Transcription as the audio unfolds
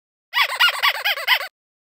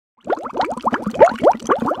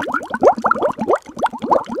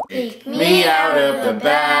Take me out of the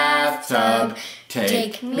bathtub.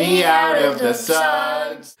 Take me out of the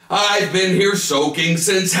suds. I've been here soaking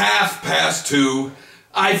since 2:30.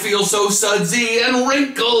 I feel so sudsy and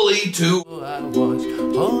wrinkly too. I wash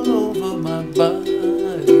all over my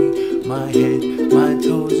body, my head, my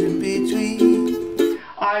toes in between.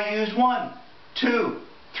 I use 1, 2,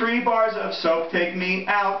 3 bars of soap. Take me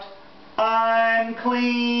out. I'm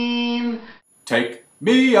clean. Take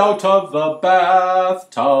me out of the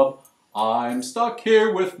bathtub. I'm stuck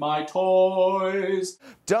here with my toys.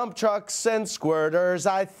 Dump trucks and squirters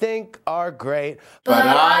I think are great, But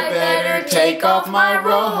I better take off my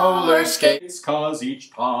roller skates. 'Cause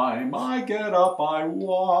each time I get up I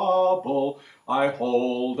wobble. I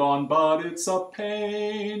hold on but it's a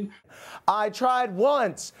pain. I tried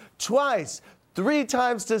once, twice, 3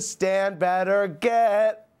 times to stand. Better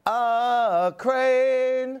get a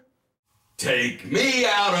crane. Take me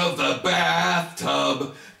out of the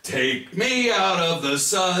bathtub. Take me out of the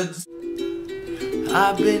suds.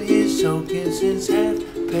 I've been here soaking since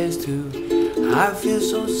 2:30. I feel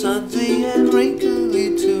so sudsy and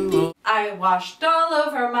wrinkly too. I washed all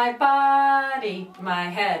over my body, my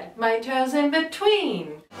head, my toes in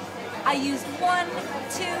between. I used 1,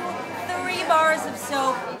 2, 3 bars of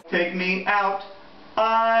soap. Take me out.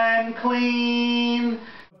 I'm clean.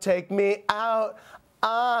 Take me out,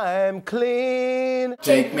 I'm clean.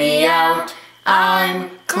 Take me out.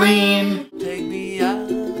 I'm clean. Take me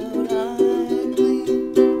out, I'm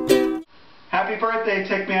clean. Happy birthday,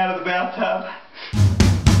 take me out of the bathtub.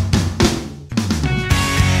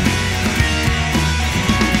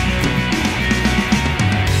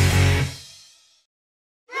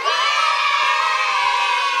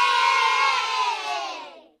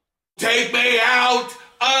 Take me out,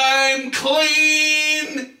 I'm clean.